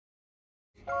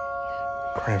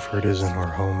Cranford isn't our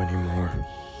home anymore.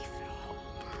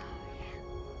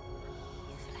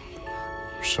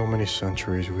 For so many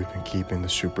centuries, we've been keeping the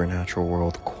supernatural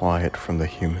world quiet from the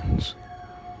humans.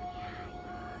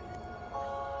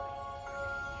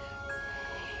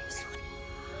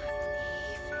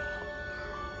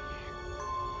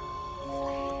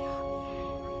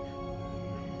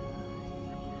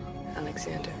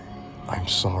 Alexander. I'm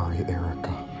sorry,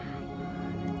 Erica.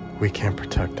 We can't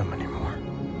protect them anymore.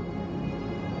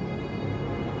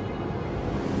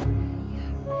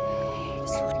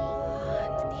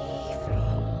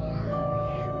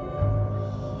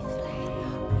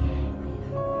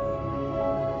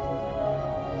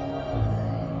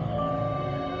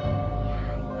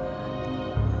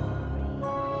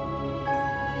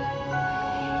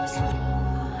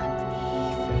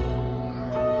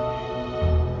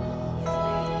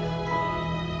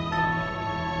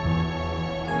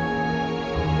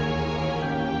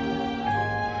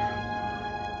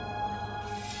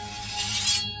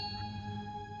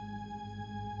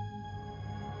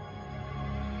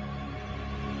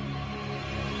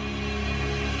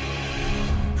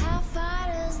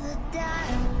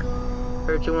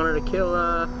 Heard you wanted to kill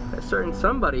a certain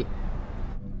somebody.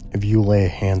 If you lay a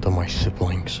hand on my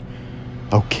siblings,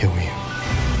 I'll kill you.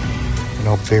 And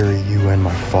I'll bury you and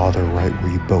my father right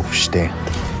where you both stand.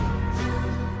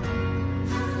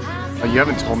 You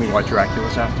haven't told me why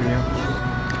Dracula's after you?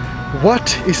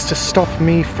 What is to stop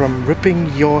me from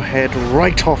ripping your head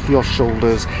right off your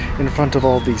shoulders in front of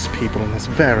all these people in this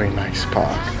very nice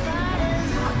park?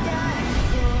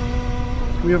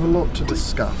 We have a lot to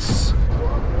discuss.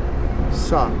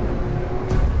 Son.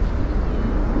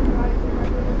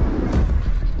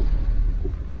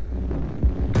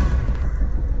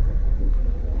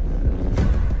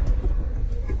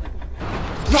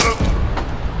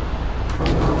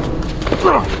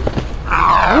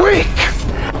 Weak!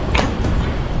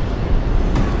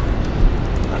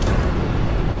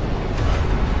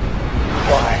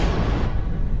 Why?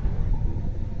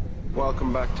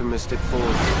 Welcome back to Mystic Falls.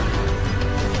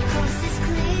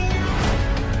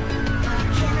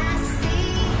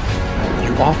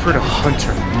 You offered a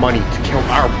hunter money to kill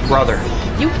our brother.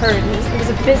 You heard me. It was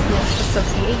a business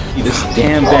association. This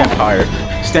damn vampire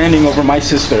standing over my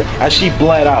sister as she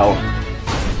bled out.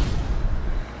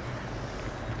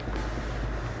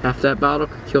 Half that bottle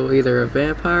could kill either a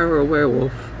vampire or a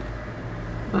werewolf.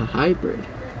 A hybrid.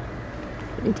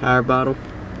 The entire bottle.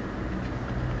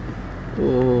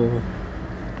 Oh,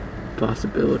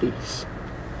 possibilities.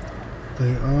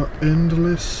 They are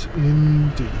endless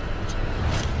indeed.